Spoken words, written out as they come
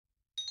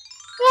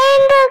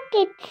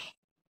kids.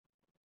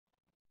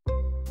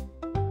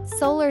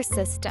 Solar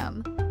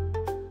system.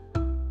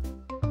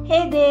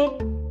 Hey there,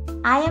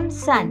 I am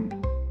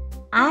Sun.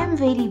 I am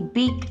very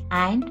big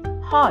and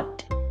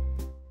hot.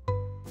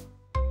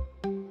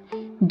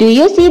 Do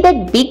you see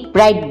that big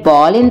bright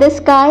ball in the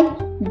sky?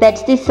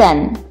 That's the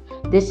sun,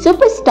 the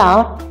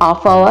superstar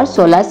of our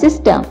solar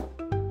system.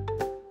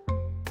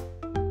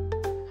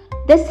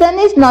 The sun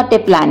is not a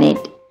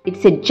planet,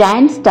 it's a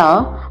giant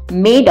star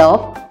made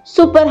of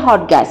super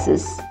hot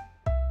gases.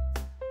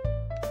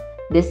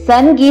 The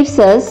sun gives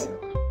us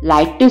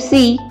light to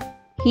see,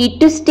 heat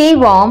to stay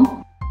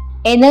warm,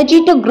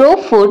 energy to grow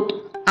food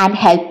and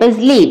help us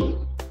live.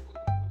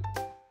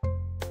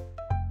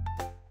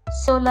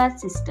 Solar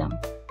system.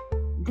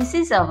 This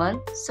is our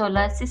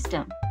solar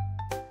system.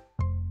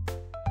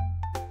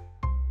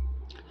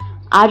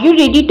 Are you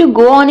ready to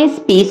go on a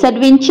space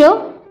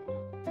adventure?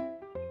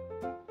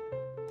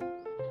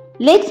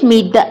 Let's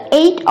meet the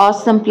 8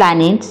 awesome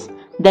planets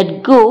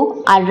that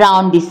go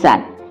around the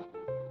sun.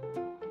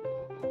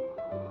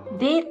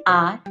 There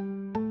are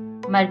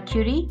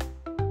Mercury,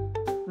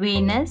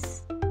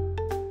 Venus,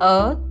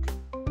 Earth,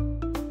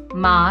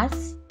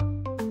 Mars,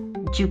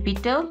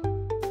 Jupiter,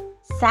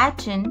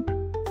 Saturn,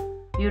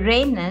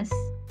 Uranus,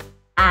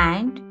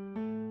 and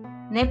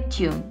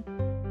Neptune.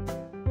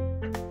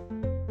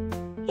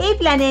 Hey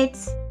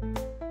planets!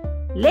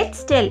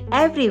 Let's tell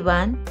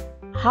everyone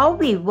how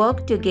we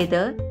work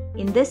together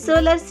in the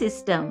solar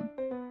system.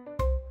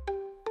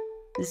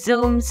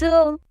 Zoom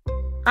zoom!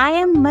 I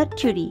am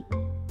Mercury,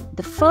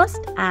 the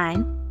first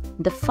and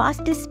the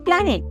fastest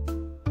planet.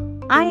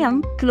 I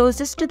am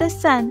closest to the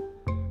sun,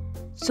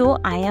 so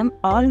I am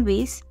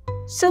always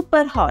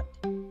super hot.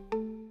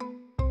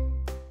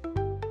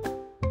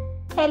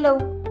 Hello,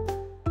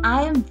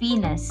 I am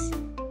Venus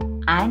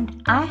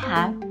and I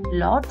have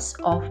lots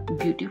of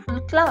beautiful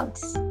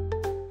clouds.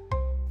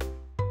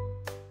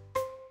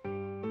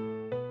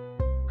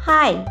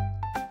 Hi,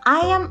 I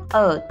am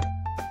Earth.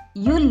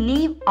 You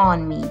live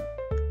on me.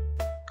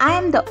 I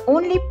am the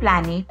only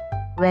planet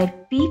where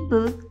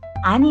people,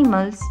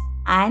 animals,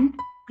 and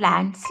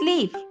plants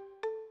live.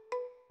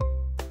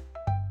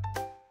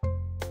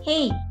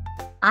 Hey,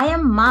 I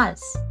am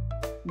Mars,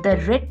 the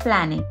red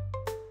planet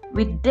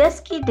with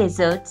dusky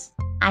deserts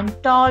and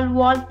tall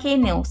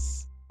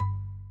volcanoes.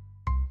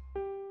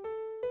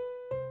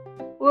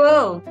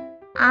 Whoa,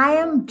 I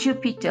am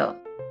Jupiter,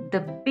 the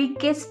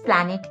biggest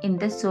planet in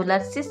the solar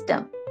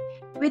system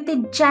with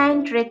a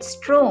giant red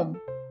storm.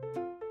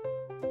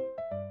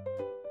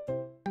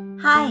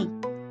 Hi,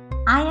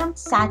 I am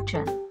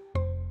Saturn,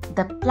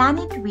 the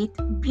planet with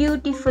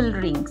beautiful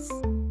rings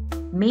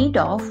made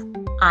of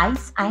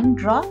ice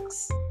and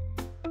rocks.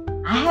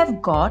 I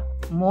have got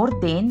more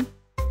than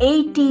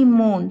 80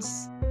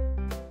 moons.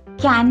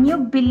 Can you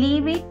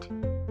believe it?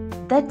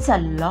 That's a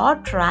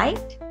lot,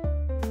 right?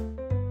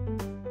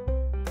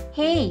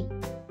 Hey,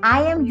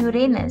 I am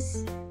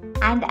Uranus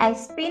and I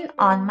spin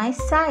on my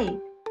side.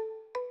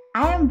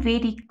 I am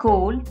very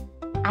cold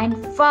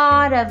and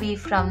far away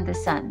from the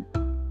sun.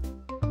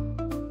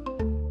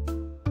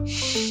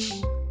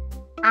 Shh!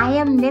 I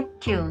am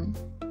Neptune,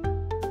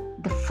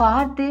 the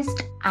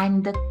farthest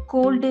and the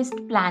coldest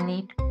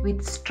planet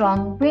with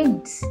strong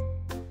winds.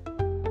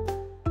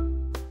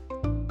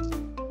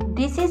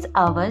 This is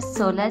our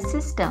solar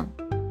system.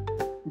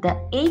 The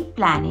 8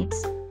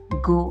 planets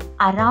go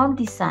around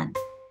the sun.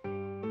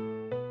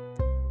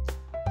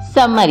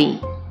 Summary.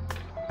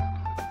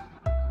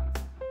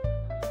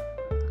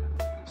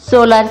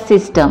 Solar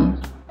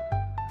system.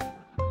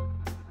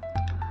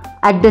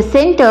 At the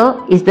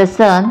center is the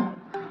sun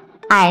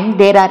and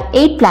there are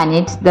 8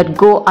 planets that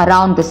go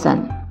around the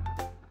sun.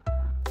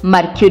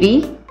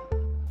 Mercury,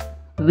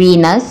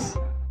 Venus,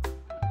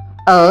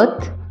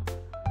 Earth,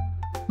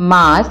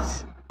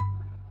 Mars,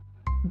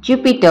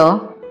 Jupiter,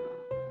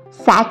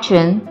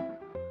 Saturn,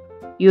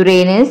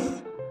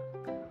 Uranus,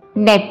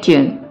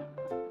 Neptune.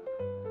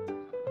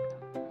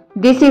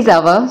 This is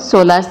our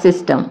solar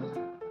system.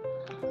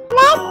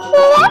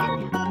 Let's